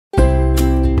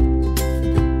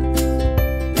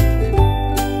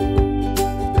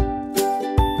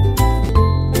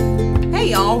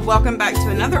welcome back to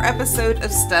another episode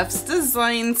of Steph's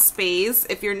Design Space.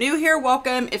 If you're new here,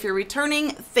 welcome. If you're returning,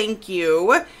 thank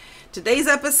you. Today's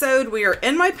episode, we are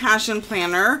in my passion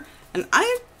planner, and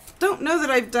I don't know that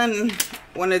I've done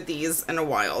one of these in a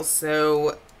while.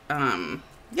 So,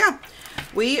 yeah,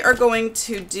 we are going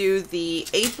to do the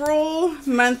April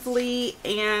monthly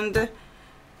and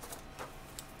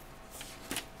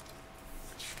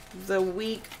the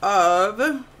week of,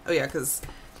 oh yeah, because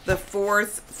the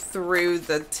 4th through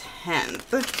the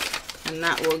 10th, and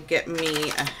that will get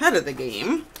me ahead of the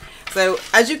game. So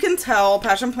as you can tell,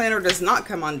 Passion Planner does not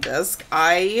come on disc.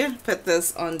 I put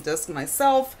this on disc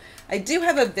myself. I do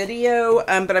have a video,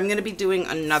 but I'm going to be doing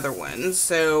another one.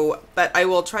 So, but I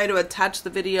will try to attach the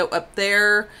video up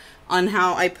there on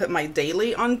how I put my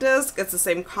daily on disc. It's the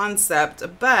same concept,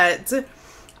 but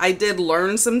I did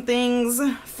learn some things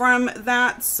from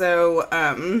that. So,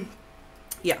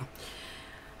 yeah.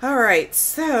 All right,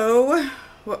 so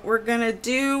what we're gonna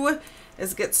do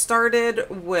is get started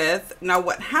with, now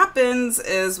what happens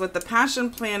is with the Passion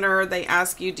Planner, they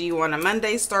ask you, do you want a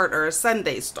Monday start or a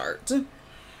Sunday start?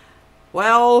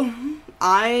 Well,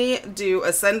 I do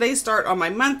a Sunday start on my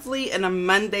monthly and a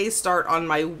Monday start on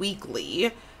my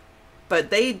weekly, but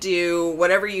they do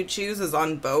whatever you choose is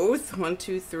on both. 1,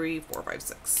 2, 3, 4, 5,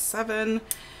 6, 7.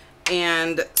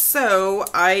 And so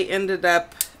I ended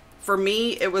up, for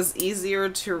me, it was easier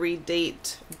to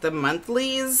redate the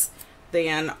monthlies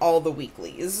than all the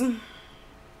weeklies.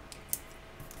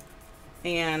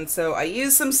 And so I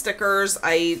used some stickers.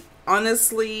 I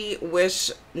honestly wish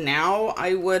now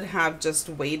I would have just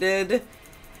waited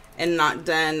and not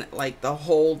done like the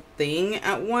whole thing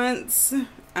at once.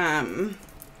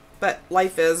 But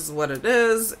life is what it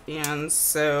is. And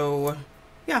so,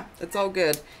 yeah, it's all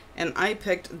good. And I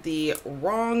picked the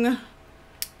wrong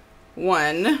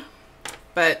one,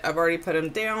 but I've already put them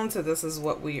down, so this is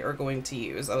what we are going to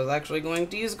use. I was actually going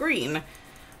to use green,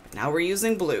 but now we're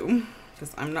using blue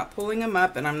because I'm not pulling them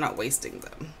up and I'm not wasting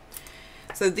them.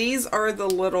 So these are the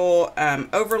little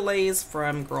overlays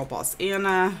from Girl Boss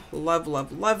Anna. Love,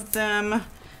 love, love them.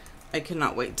 I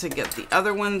cannot wait to get the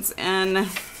other ones in.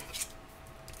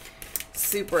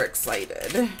 Super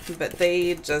excited, but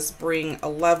they just bring a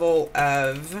level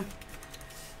of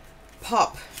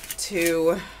pop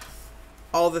to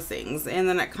all the things, and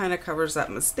then it kind of covers up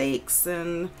mistakes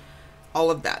and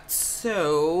all of that.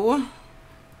 So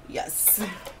yes,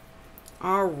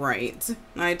 all right.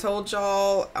 I told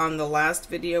y'all on the last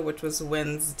video, which was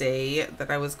Wednesday, that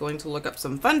I was going to look up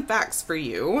some fun facts for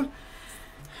you,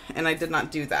 and I did not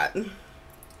do that.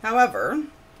 However,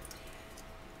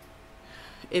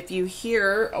 if you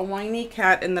hear a whiny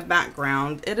cat in the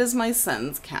background, it is my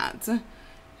son's cat,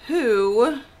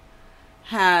 who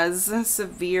has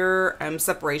severe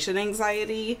separation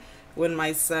anxiety when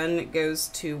my son goes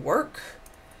to work,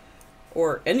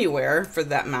 or anywhere for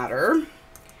that matter.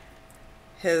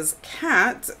 His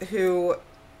cat, who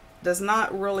does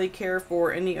not really care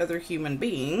for any other human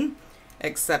being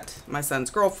except my son's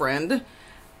girlfriend,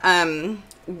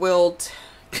 will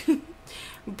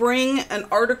bring an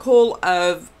article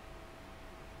of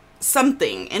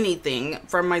something, anything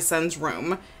from my son's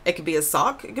room. It could be a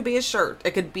sock, it could be a shirt,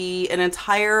 it could be an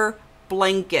entire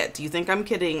blanket. You think I'm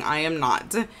kidding? I am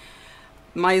not.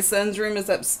 My son's room is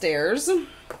upstairs,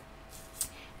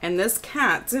 and this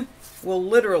cat will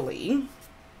literally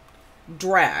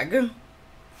drag an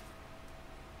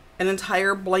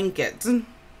entire blanket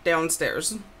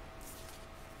downstairs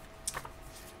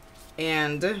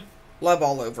and love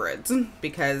all over it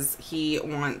because he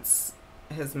wants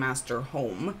his master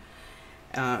home.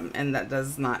 And that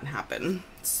does not happen.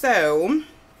 So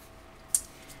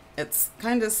it's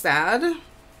kind of sad,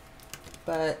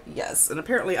 but yes. And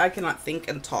apparently I cannot think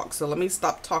and talk, so let me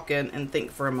stop talking and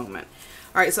think for a moment.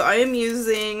 All right, so I am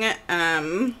using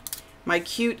my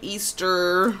cute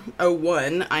Easter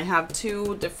 01. I have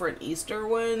 2 different Easter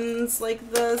ones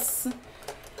like this,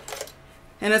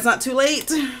 and it's not too late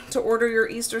to order your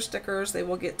Easter stickers. They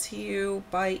will get to you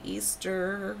by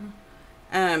Easter.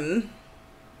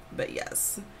 But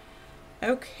yes.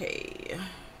 Okay.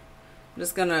 I'm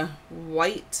just gonna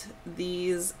white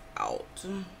these out.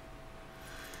 And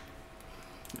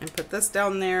put this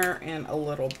down there in a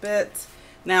little bit.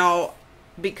 Now,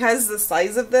 because the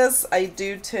size of this, I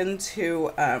do tend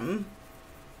to,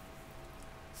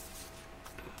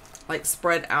 like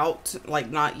spread out, like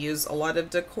not use a lot of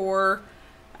decor.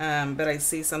 But I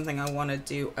see something I want to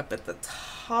do up at the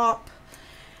top.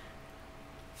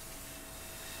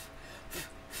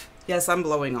 Yes, I'm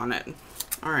blowing on it.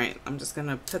 All right, I'm just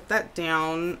gonna put that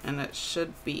down and it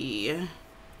should be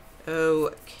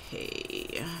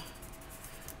okay.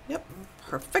 Yep,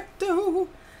 perfecto.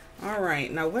 All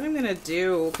right, now what I'm gonna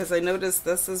do, because I noticed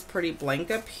this is pretty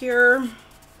blank up here.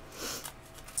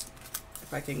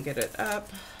 If I can get it up.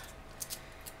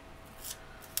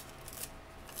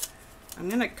 I'm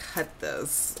gonna cut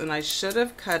this, and I should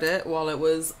have cut it while it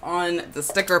was on the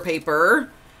sticker paper.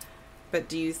 But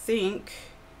do you think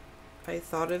I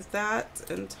thought of that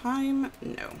in time?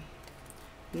 No.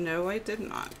 No, I did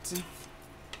not.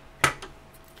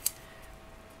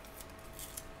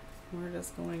 We're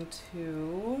just going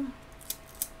to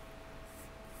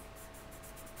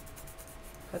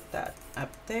put that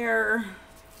up there,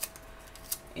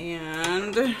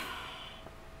 and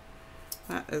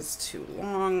that is too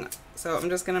long, so I'm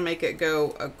just gonna make it go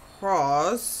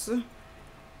across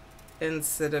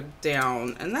instead of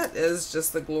down. And that is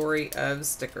just the glory of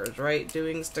stickers, right?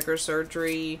 Doing sticker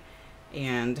surgery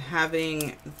and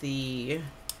having the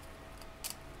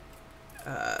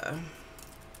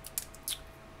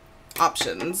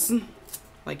options.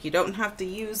 Like, you don't have to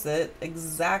use it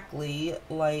exactly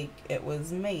like it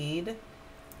was made.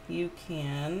 You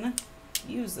can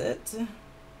use it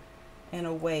in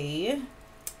a way.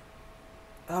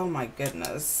 Oh my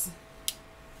goodness.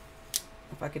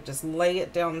 If I could just lay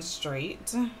it down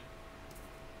straight. I'm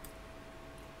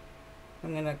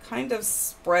gonna kind of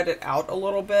spread it out a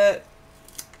little bit.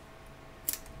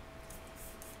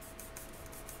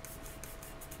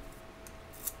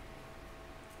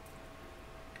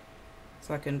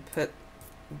 So I can put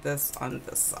this on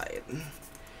this side.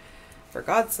 For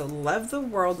God so loved the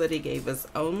world that he gave his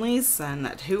only son,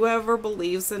 that whoever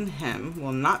believes in him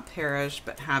will not perish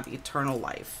but have eternal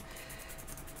life.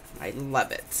 I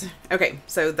love it. Okay,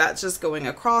 so that's just going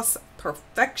across.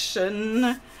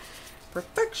 Perfection.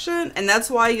 Perfection. And that's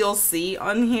why you'll see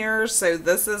on here, so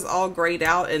this is all grayed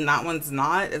out and that one's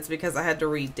not. It's because I had to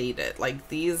redate it. Like,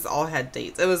 these all had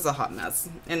dates. It was a hot mess.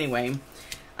 Anyway,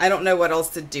 I don't know what else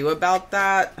to do about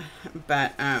that,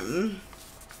 but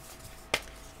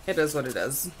it is what it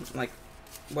is. Like,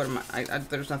 what am I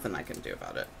there's nothing I can do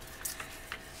about it.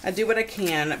 I do what I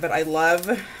can, but I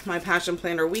love my Passion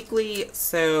Planner Weekly,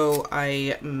 so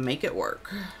I make it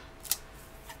work.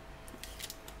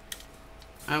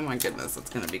 Oh my goodness, it's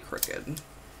gonna be crooked.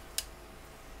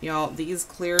 Y'all, these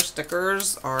clear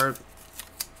stickers are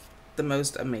the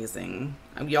most amazing.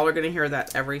 Y'all are gonna hear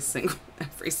that every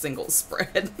single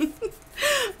spread.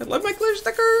 I love my clear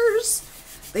stickers.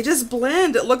 They just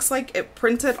blend. It looks like it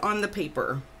printed on the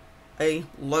paper. I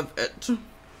love it.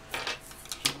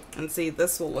 And see,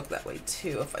 this will look that way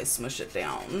too if I smush it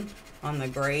down on the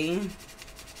gray.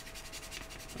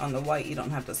 On the white, you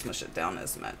don't have to smush it down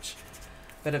as much.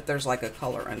 But if there's like a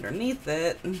color underneath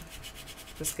it,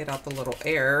 just get out the little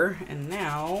air, and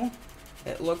now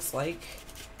it looks like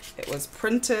it was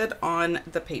printed on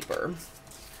the paper.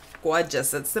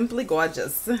 Gorgeous. It's simply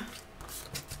gorgeous.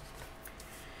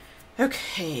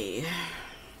 Okay.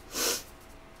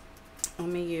 Let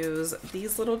me use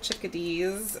these little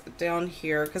chickadees down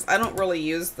here, because I don't really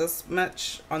use this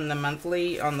much on the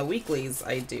monthly. On the weeklies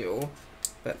I do,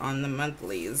 but on the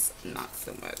monthlies not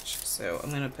so much. So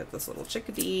I'm going to put this little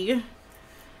chickadee.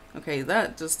 Okay,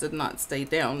 that just did not stay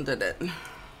down, did it?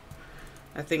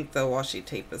 I think the washi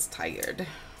tape is tired.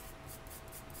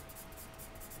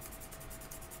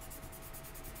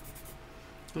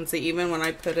 And see, even when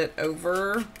I put it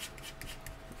over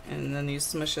and then you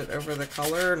smush it over the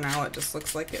color, now it just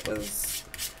looks like it was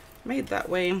made that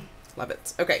way. Love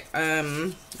it. Okay,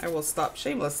 I will stop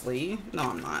shamelessly. No,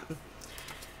 I'm not.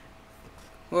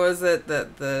 What was it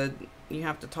that you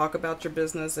have to talk about your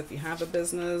business if you have a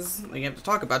business? You have to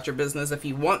talk about your business if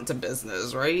you want to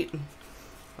business, right?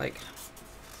 Like,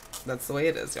 that's the way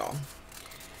it is, y'all.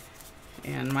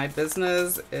 And my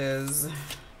business is,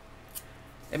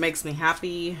 it makes me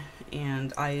happy,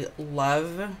 and I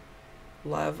love,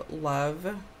 love,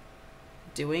 love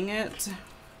doing it.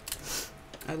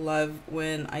 I love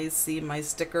when I see my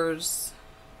stickers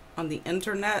on the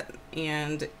internet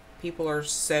and people are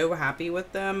so happy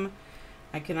with them.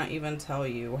 I cannot even tell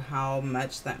you how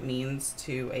much that means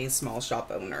to a small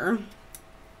shop owner.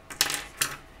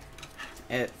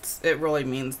 It really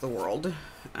means the world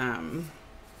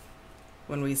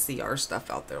when we see our stuff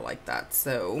out there like that.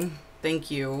 So thank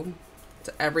you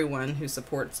to everyone who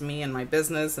supports me and my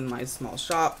business and my small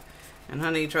shop. And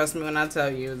honey, trust me when I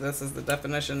tell you, this is the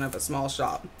definition of a small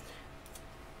shop.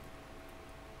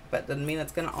 But doesn't mean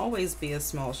it's going to always be a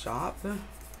small shop.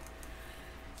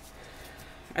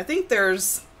 I think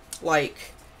there's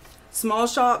like small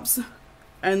shops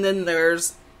and then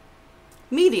there's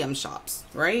medium shops,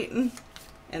 right?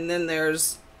 And then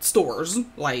there's stores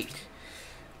like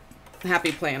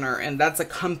Happy Planner, and that's a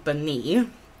company.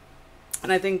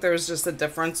 And I think there's just a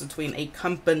difference between a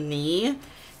company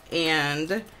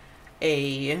and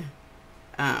a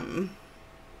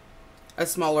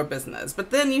smaller business.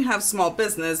 But then you have small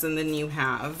business, and then you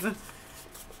have,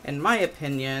 in my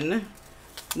opinion,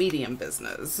 medium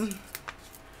business.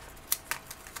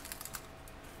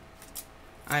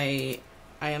 I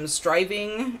am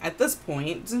striving at this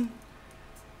point,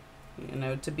 you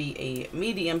know, to be a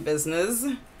medium business.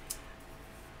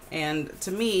 And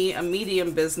to me, a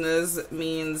medium business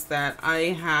means that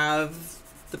I have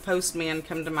the postman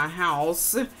come to my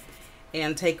house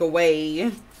and take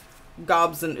away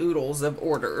gobs and oodles of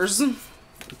orders.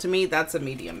 To me, that's a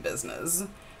medium business.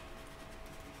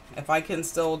 If I can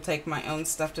still take my own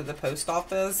stuff to the post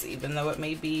office, even though it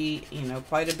may be, you know,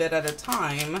 quite a bit at a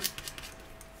time,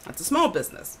 that's a small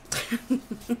business.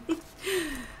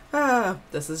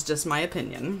 This is just my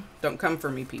opinion. Don't come for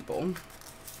me, people.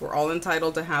 We're all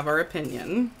entitled to have our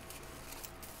opinion.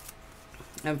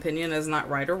 Opinion is not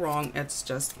right or wrong. It's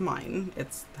just mine.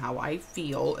 It's how I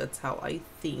feel. It's how I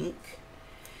think.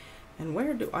 And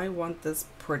where do I want this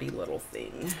pretty little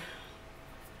thing?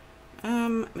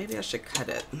 Maybe I should cut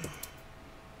it.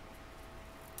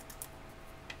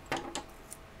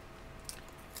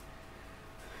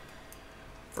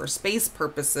 For space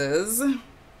purposes, I'm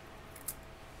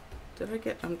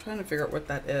trying to figure out what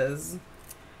that is.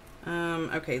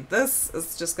 Okay, this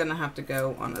is just gonna have to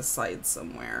go on a side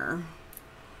somewhere.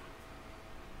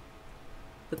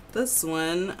 But this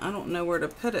one, I don't know where to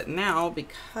put it now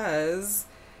because,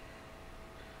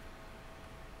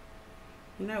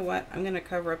 you know what? I'm gonna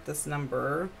cover up this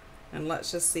number and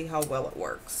let's just see how well it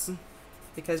works.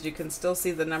 Because you can still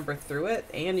see the number through it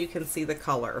and you can see the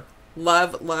color.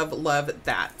 Love, love, love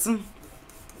that.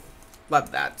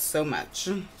 Love that so much.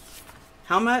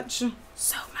 How much?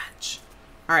 So much.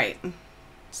 All right.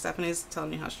 Stephanie's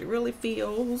telling me how she really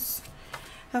feels.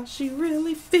 How she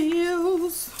really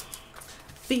feels.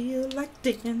 Feel like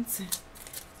dancing.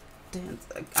 Dance.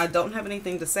 I don't have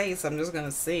anything to say, so I'm just going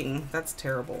to sing. That's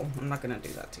terrible. I'm not going to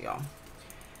do that to y'all.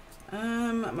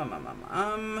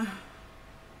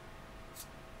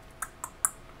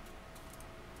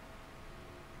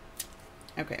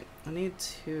 Okay, I need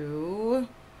to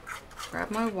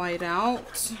grab my white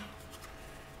out.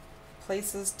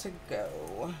 Places to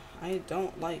go. I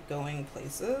don't like going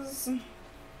places.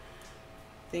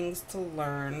 Things to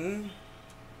learn.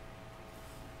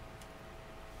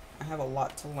 I have a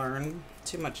lot to learn.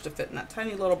 Too much to fit in that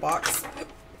tiny little box.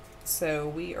 So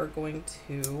we are going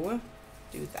to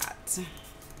do that.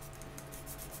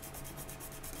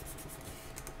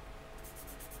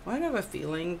 Well, I have a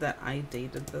feeling that I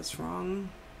dated this wrong.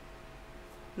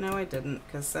 No, I didn't,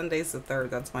 because Sunday's the 3rd.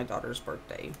 That's my daughter's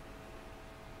birthday.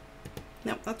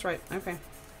 Nope, that's right. Okay.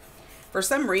 For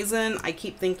some reason, I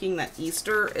keep thinking that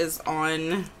Easter is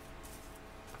on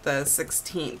the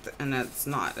 16th, and it's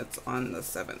not. It's on the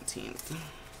 17th.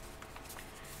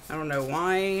 I don't know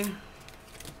why.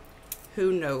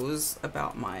 Who knows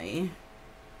about my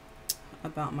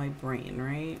brain,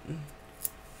 right?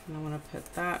 And I want to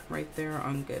put that right there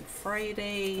on Good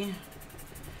Friday.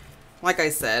 Like I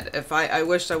said, if I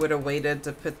wished I would have waited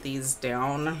to put these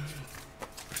down,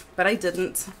 but I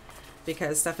didn't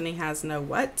because Stephanie has no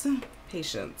what?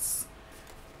 Patience.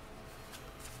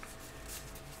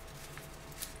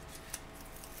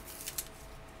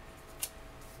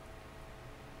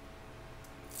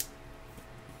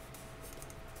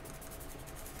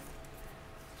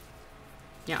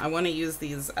 Yeah, I want to use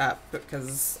these up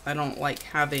because I don't like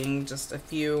having just a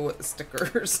few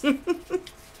stickers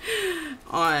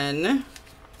on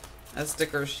a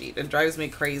sticker sheet. It drives me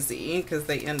crazy because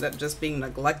they end up just being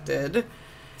neglected.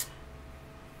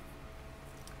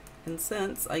 And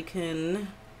since I can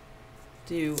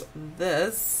do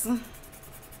this,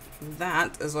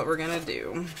 that is what we're going to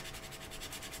do.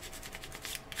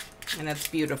 And it's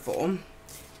beautiful.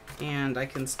 And I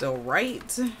can still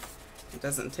write. It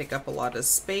doesn't take up a lot of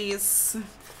space.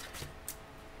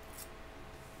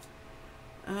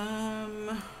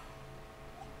 I'm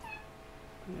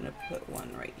gonna put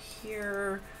one right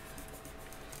here.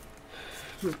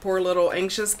 My poor little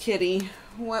anxious kitty.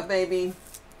 What, baby?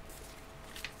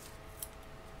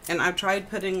 And I've tried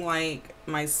putting like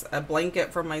a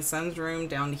blanket from my son's room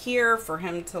down here for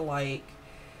him to, like,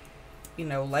 you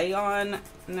know, lay on.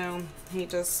 No, he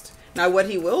just, now what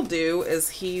he will do is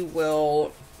he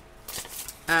will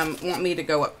want me to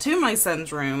go up to my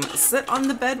son's room, sit on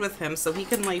the bed with him so he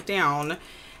can lay down,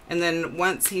 and then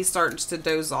once he starts to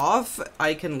doze off,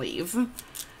 I can leave.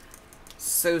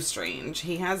 So strange.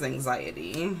 He has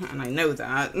anxiety, and I know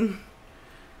that.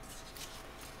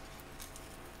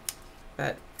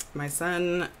 But my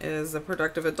son is a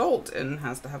productive adult and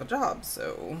has to have a job,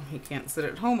 so he can't sit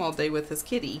at home all day with his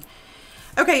kitty.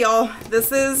 Okay, y'all, this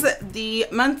is the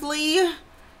monthly,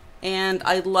 and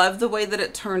I love the way that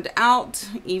it turned out,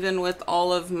 even with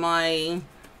all of my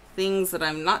things that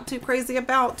I'm not too crazy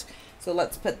about. So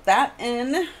let's put that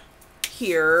in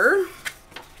here.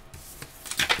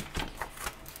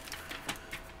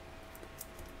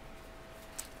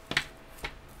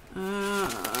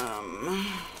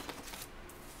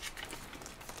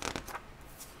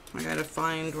 I gotta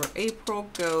find where April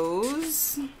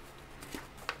goes.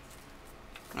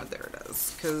 Oh, there it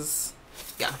is. Because,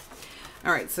 yeah.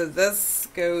 All right, so this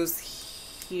goes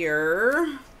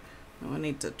here. Oh, I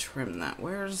need to trim that.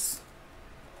 Where's...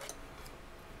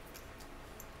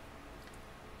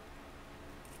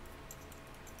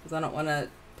 Because I don't want to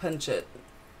punch it.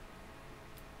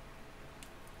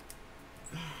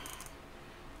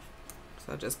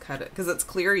 So I just cut it. Because it's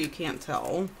clear, you can't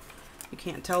tell. You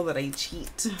can't tell that I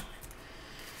cheat.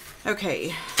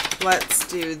 Okay, let's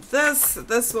do this.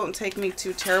 This won't take me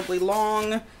too terribly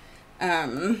long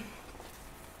to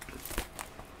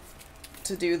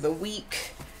do the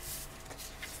week.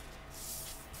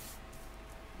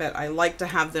 But I like to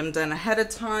have them done ahead of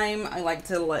time. I like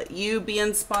to let you be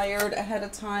inspired ahead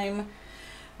of time.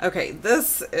 Okay,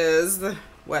 this is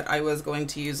what I was going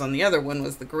to use on the other one,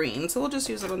 was the green. So we'll just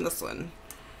use it on this one.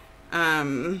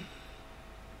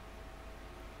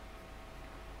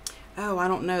 Oh, I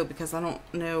don't know, because I don't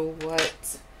know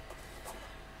what...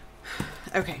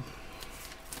 Okay.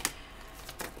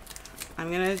 I'm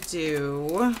going to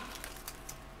do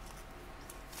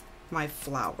my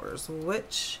flowers.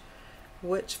 Which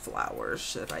flowers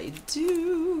should I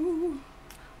do?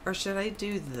 Or should I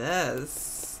do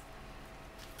this?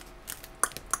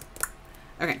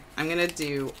 Okay, I'm going to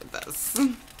do this.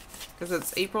 Because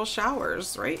it's April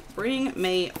showers, right? Bring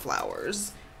May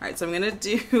flowers. All right, so I'm going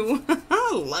to do...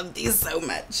 I love these so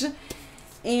much.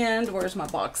 And where's my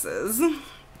boxes?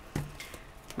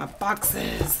 My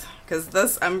boxes. Because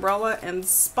this umbrella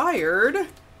inspired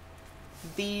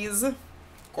these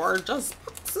gorgeous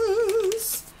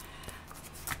boxes.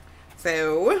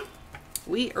 So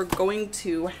we are going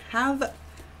to have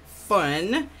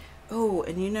fun. Oh,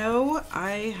 and you know,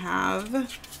 I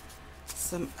have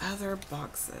some other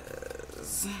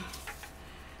boxes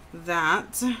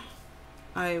that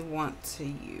I want to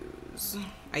use,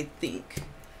 I think.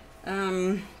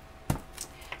 Because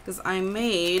I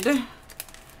made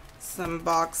some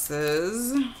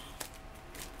boxes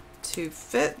to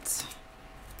fit.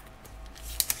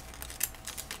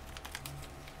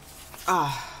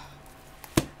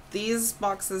 These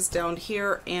boxes down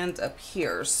here and up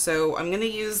here. So I'm going to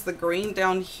use the green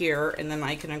down here, and then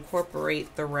I can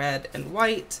incorporate the red and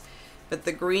white. But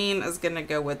the green is going to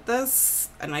go with this,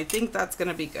 and I think that's going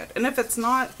to be good. And if it's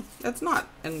not, it's not,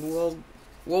 and we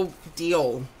will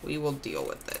deal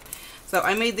with it. So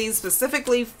I made these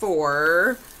specifically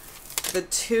for the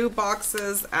two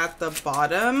boxes at the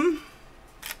bottom.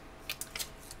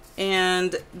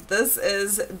 And this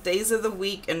is days of the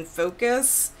week in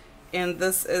focus, and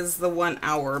this is the 1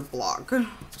 hour block.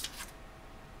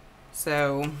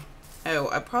 So, oh,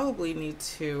 I probably need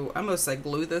to, I almost like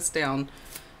glue this down.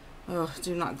 Oh,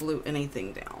 do not glue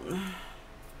anything down.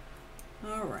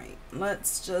 All right,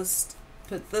 let's just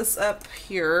put this up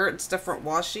here. It's different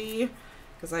washi,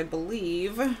 because I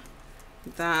believe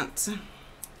that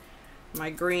my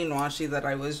green washi that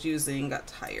I was using got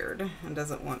tired and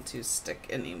doesn't want to stick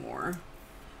anymore,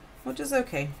 which is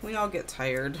okay. We all get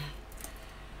tired.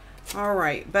 All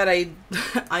right, but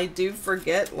I do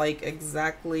forget like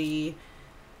exactly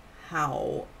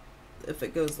how. If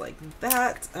it goes like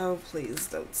that, oh please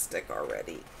don't stick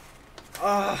already.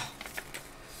 Ugh.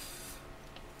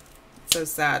 So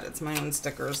sad. It's my own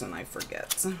stickers and I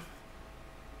forget.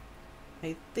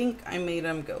 I think I made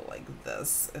them go like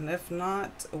this, and if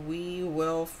not, we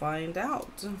will find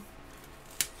out.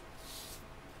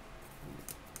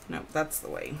 No, that's the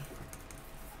way.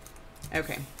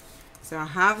 Okay, so I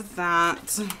have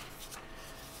that.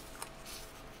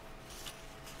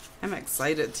 I'm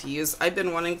excited to use. I've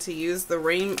been wanting to use the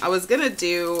rain. I was gonna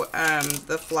do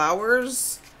the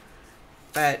flowers,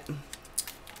 but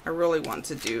I really want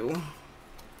to do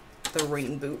the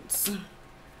rain boots.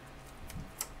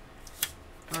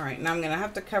 All right, now I'm gonna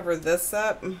have to cover this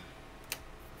up.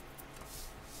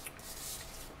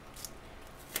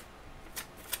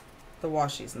 The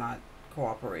washi's not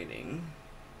cooperating.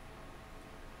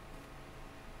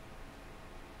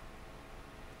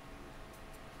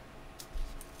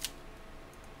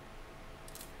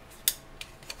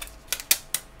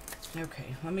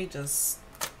 Okay, let me just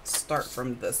start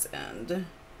from this end.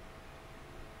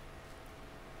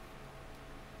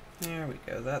 There we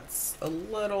go. That's a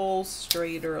little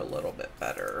straighter, a little bit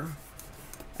better.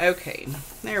 Okay,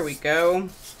 there we go.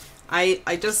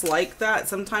 I just like that.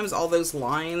 Sometimes all those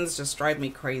lines just drive me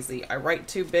crazy. I write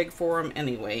too big for them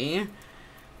anyway.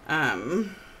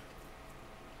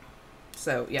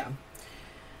 So yeah,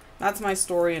 that's my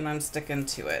story and I'm sticking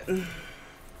to it.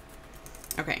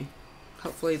 Okay,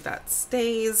 hopefully that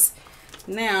stays.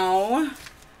 Now,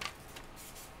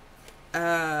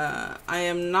 I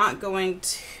am not going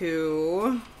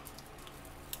to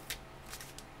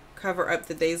cover up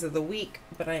the days of the week,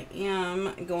 but I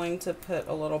am going to put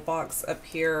a little box up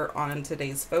here on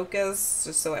today's focus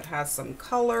just so it has some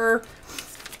color.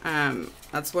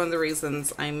 That's one of the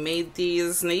reasons I made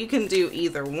these. Now you can do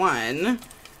either one,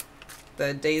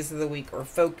 the days of the week or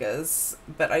focus,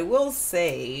 but I will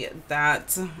say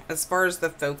that as far as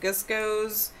the focus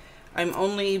goes, I'm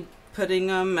only putting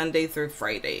them Monday through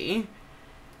Friday.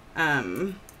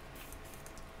 The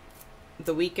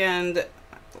weekend,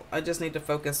 I just need to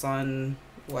focus on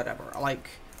whatever. Like,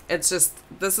 it's just,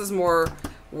 this is more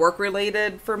work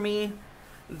related for me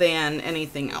than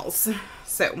anything else.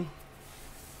 So,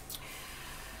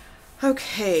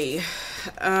 okay.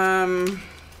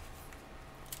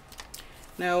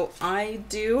 No, I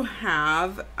do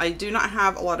not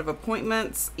have a lot of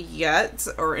appointments yet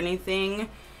or anything.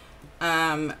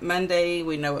 Monday,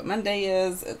 we know what Monday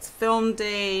is. It's film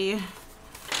day.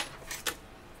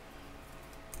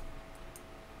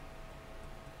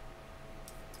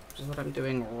 Is what I'm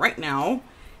doing right now.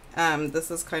 This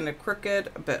is kind of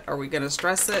crooked, but are we going to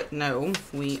stress it? No,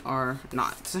 we are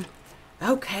not.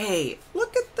 Okay,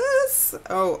 look at this.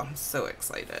 Oh, I'm so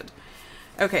excited.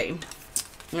 Okay, I'm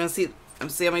going to see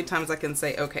how many times I can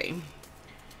say okay.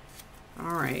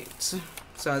 All right,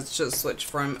 so let's just switch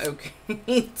from okay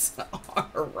to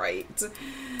all right.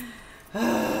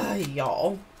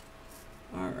 Y'all.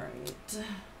 All right.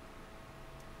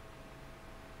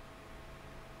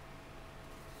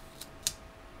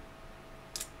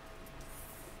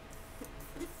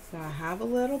 So I have a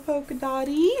little polka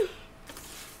dotty,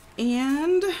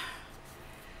 and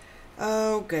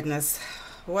oh goodness,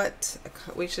 what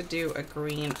we should do a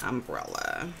green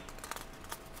umbrella.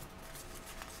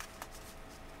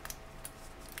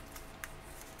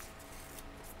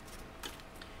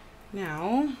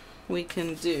 Now we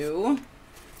can do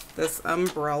this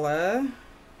umbrella.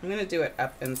 I'm gonna do it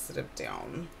up instead of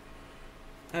down.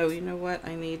 Oh, you know what?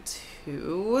 I need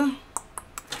to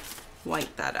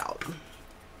white that out.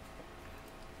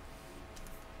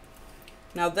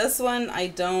 Now this one, I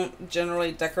don't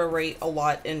generally decorate a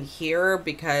lot in here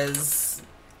because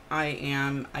I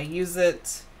use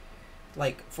it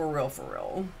like for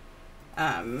real,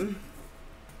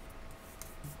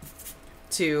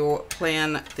 to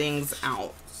plan things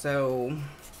out. So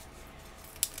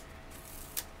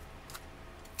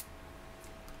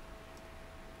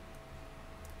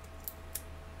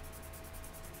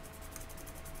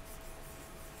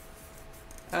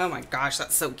oh my gosh,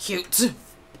 that's so cute.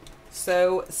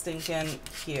 So stinking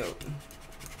cute.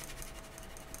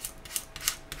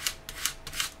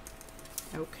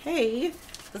 Okay,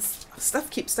 this stuff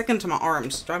keeps sticking to my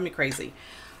arms, driving me crazy.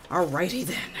 Alrighty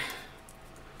then.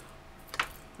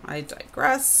 I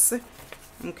digress.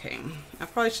 Okay, I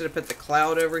probably should have put the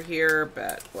cloud over here,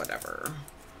 but whatever.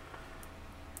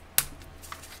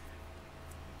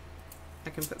 I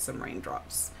can put some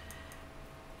raindrops.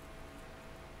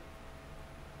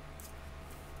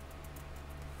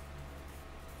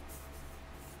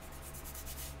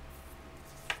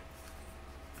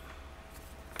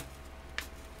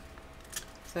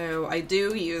 So I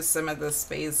do use some of this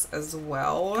space as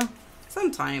well,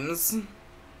 sometimes.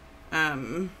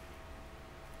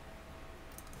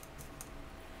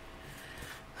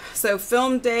 So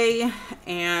film day,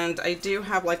 and I do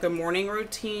have like a morning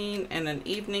routine and an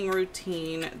evening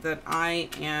routine that I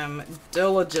am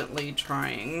diligently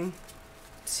trying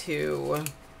to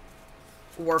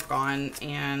work on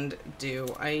and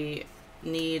do. I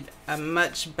need a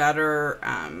much better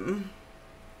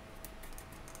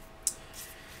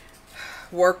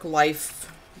work-life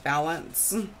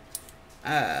balance,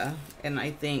 and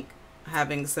I think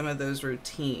having some of those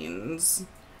routines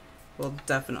will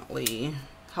definitely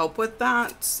help with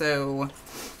that. So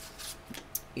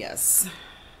yes,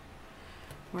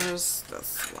 where's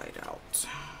this light out?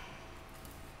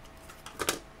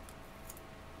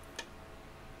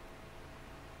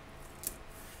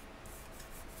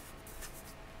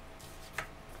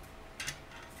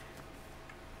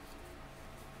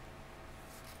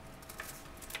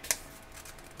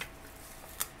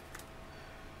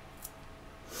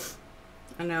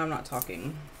 I know I'm not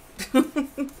talking.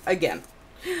 Again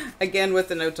with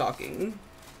the no talking.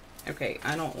 Okay,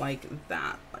 I don't like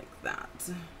that like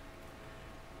that.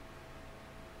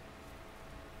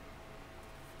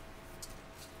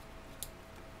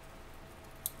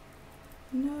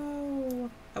 No.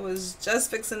 I was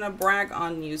just fixing to brag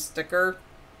on you, sticker.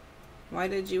 Why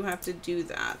did you have to do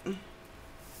that?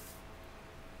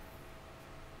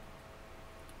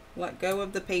 Let go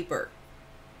of the paper.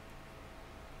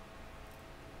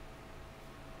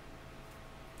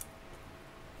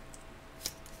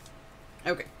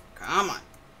 Okay, come on.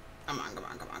 Come on, come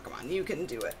on, come on, come on. You can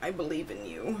do it. I believe in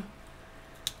you.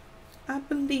 I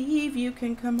believe you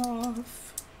can come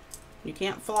off. You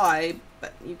can't fly,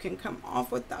 but you can come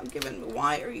off without giving me.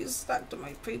 Why are you stuck to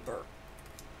my paper?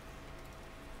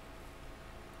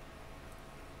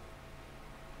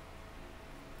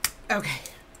 Okay.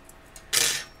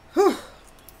 Whew.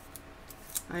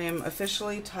 I am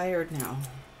officially tired now.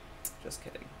 Just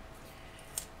kidding.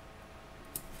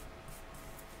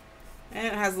 And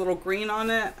it has a little green on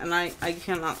it, and I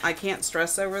can't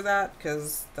stress over that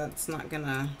because it's not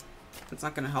gonna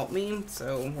help me,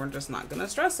 so we're just not gonna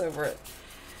stress over it.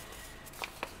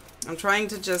 I'm trying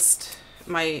to just,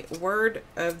 my word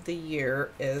of the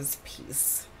year is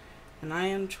peace, and I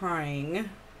am trying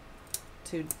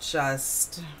to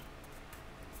just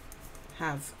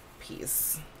have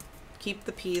peace. Keep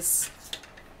the peace,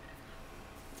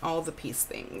 all the peace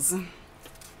things.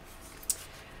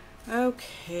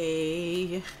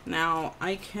 Okay, now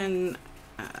I can,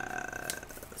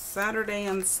 Saturday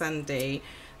and Sunday,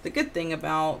 the good thing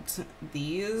about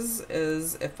these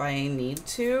is if I need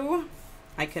to,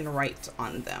 I can write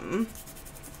on them.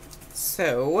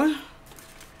 So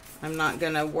I'm not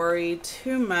gonna worry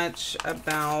too much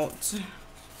about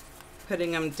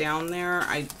putting them down there.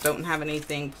 I don't have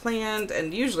anything planned,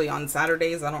 and usually on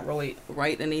Saturdays I don't really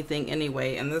write anything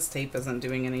anyway, and this tape isn't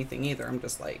doing anything either. I'm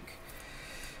just like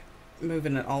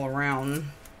moving it all around.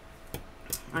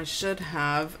 I should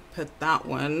have put that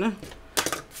one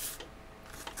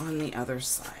on the other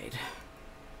side.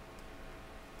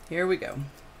 Here we go.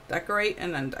 Decorate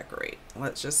and undecorate.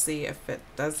 Let's just see if it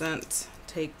doesn't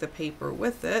take the paper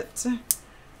with it.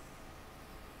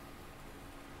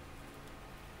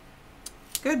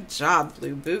 Good job,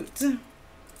 Blue Boot.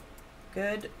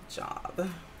 Good job.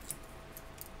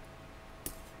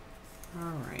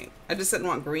 All right. I just didn't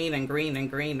want green and green and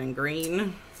green and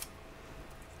green.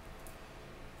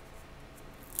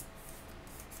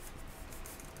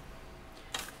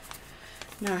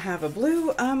 Now I have a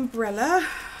blue umbrella,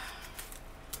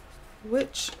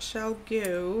 which shall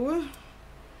go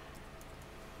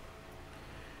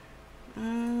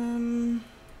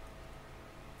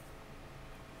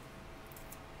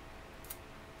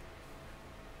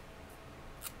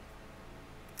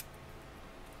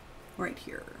right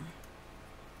here.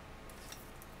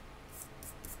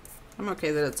 I'm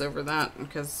okay that it's over that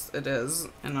because it is,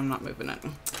 and I'm not moving it.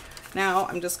 Now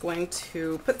I'm just going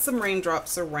to put some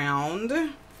raindrops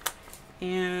around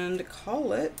and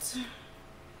call it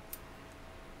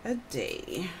a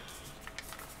day.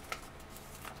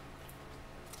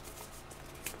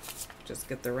 Just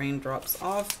get the raindrops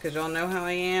off because y'all know how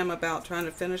I am about trying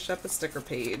to finish up a sticker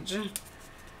page.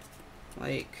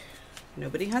 Like,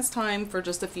 nobody has time for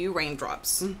just a few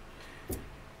raindrops.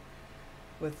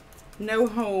 With no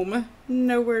home,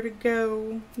 nowhere to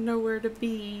go, nowhere to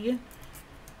be.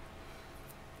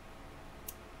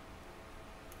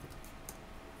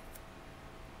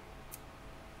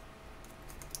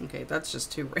 Okay, that's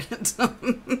just too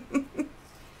random.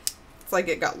 It's like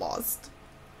it got lost.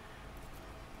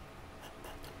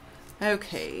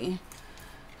 Okay.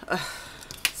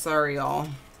 Sorry, y'all.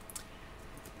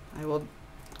 I will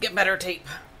get better tape.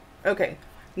 Okay,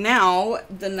 now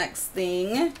the next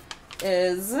thing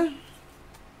is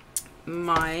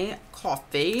my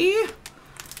coffee.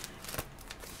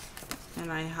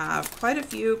 And I have quite a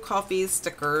few coffee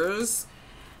stickers.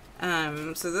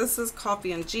 So this is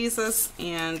Coffee and Jesus,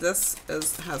 and this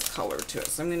has color to it.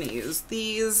 So I'm going to use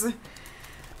these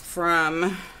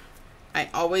from, I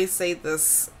always say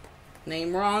this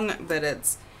name wrong, but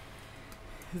it's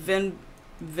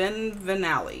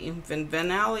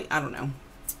𝓗𝓪𝓹𝓵, I don't know.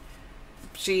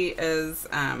 She is she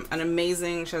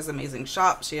has an amazing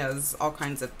shop. She has all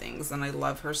kinds of things, and I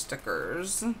love her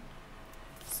stickers.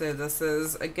 So this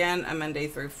is, again, a Monday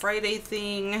through Friday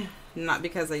thing. Not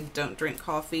because I don't drink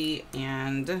coffee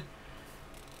and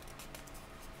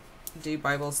do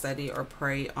Bible study or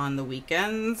pray on the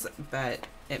weekends, but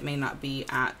it may not be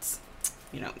at,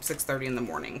 6:30 in the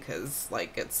morning because,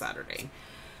 like, it's Saturday.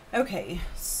 Okay,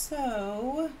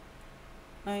 so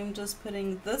I'm just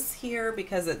putting this here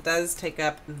because it does take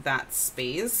up that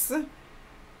space.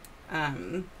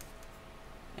 And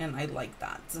I like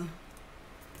that.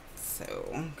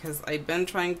 So, because I've been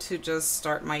trying to just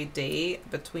start my day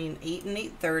between 8 and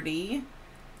 8:30,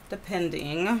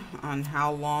 depending on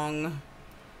how long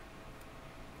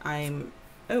I'm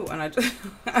Oh, and I just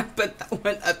I put that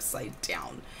one upside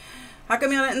down. How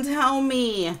come y'all didn't tell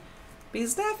me? Be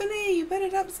Stephanie, you put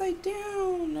it upside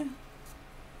down.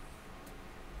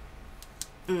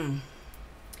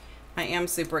 I am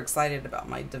super excited about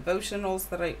my devotionals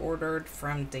that I ordered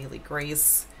from Daily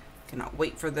Grace. Cannot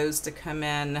wait for those to come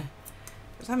in.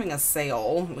 She's having a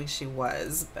sale, at least she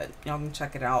was, but y'all can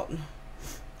check it out.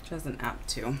 She has an app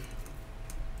too.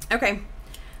 Okay,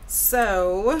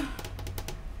 so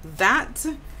that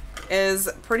is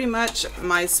pretty much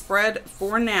my spread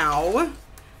for now.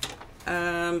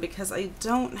 Because I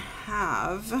don't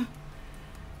have, let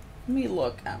me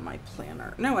look at my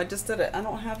planner. No, I just did it. I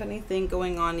don't have anything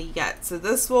going on yet. So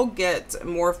this will get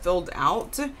more filled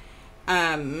out.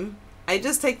 I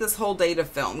just take this whole day to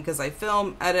film because I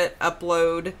film, edit,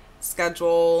 upload,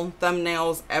 schedule,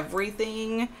 thumbnails,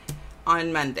 everything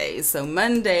on Monday. So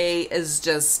Monday is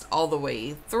just all the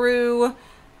way through.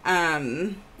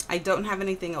 I don't have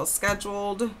anything else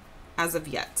scheduled as of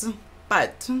yet,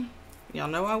 but y'all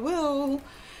know I will.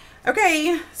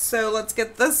 Okay, so let's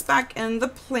get this back in the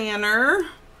planner.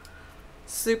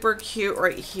 Super cute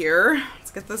right here.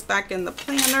 Let's get this back in the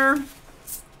planner.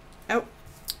 Oh,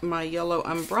 my yellow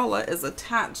umbrella is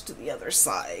attached to the other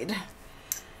side.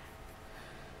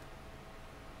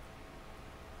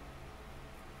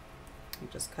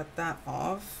 Just cut that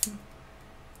off.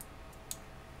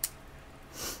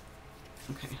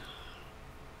 Okay.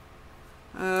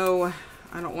 Oh,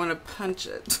 I don't want to punch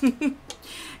it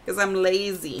because I'm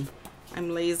lazy.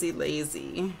 I'm lazy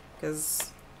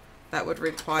because that would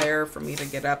require for me to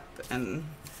get up and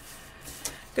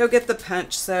go get the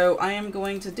punch. So I am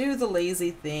going to do the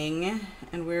lazy thing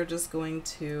and we're just going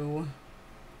to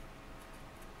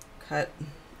cut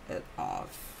it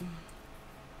off.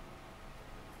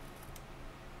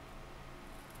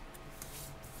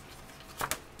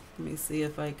 Let me see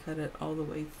if I cut it all the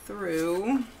way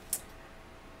through.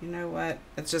 You know what?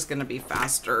 It's just going to be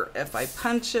faster if I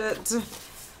punch it.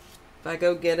 If I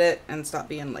go get it and stop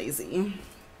being lazy.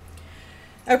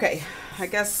 Okay, I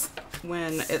guess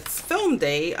when it's film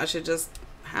day, I should just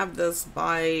have this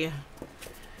by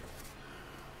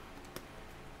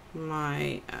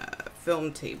my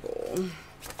film table.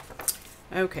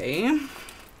 Okay,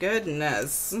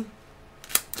 goodness.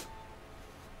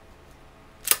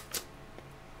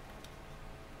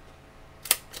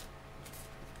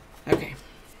 Okay.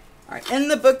 All right, in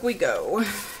the book we go.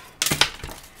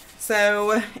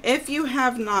 So if you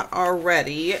have not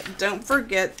already, don't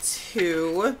forget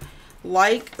to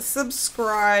like,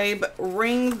 subscribe,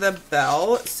 ring the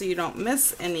bell so you don't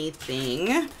miss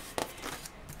anything.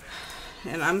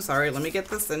 And I'm sorry, let me get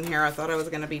this in here. I thought I was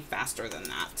going to be faster than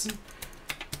that.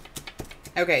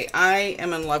 Okay, I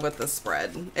am in love with this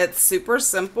spread. It's super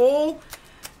simple,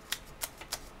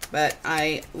 but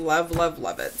I love, love,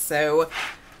 love it. So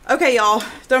okay, y'all,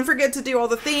 don't forget to do all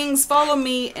the things. Follow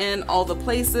me in all the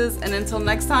places. And until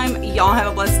next time, y'all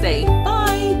have a blessed day. Bye.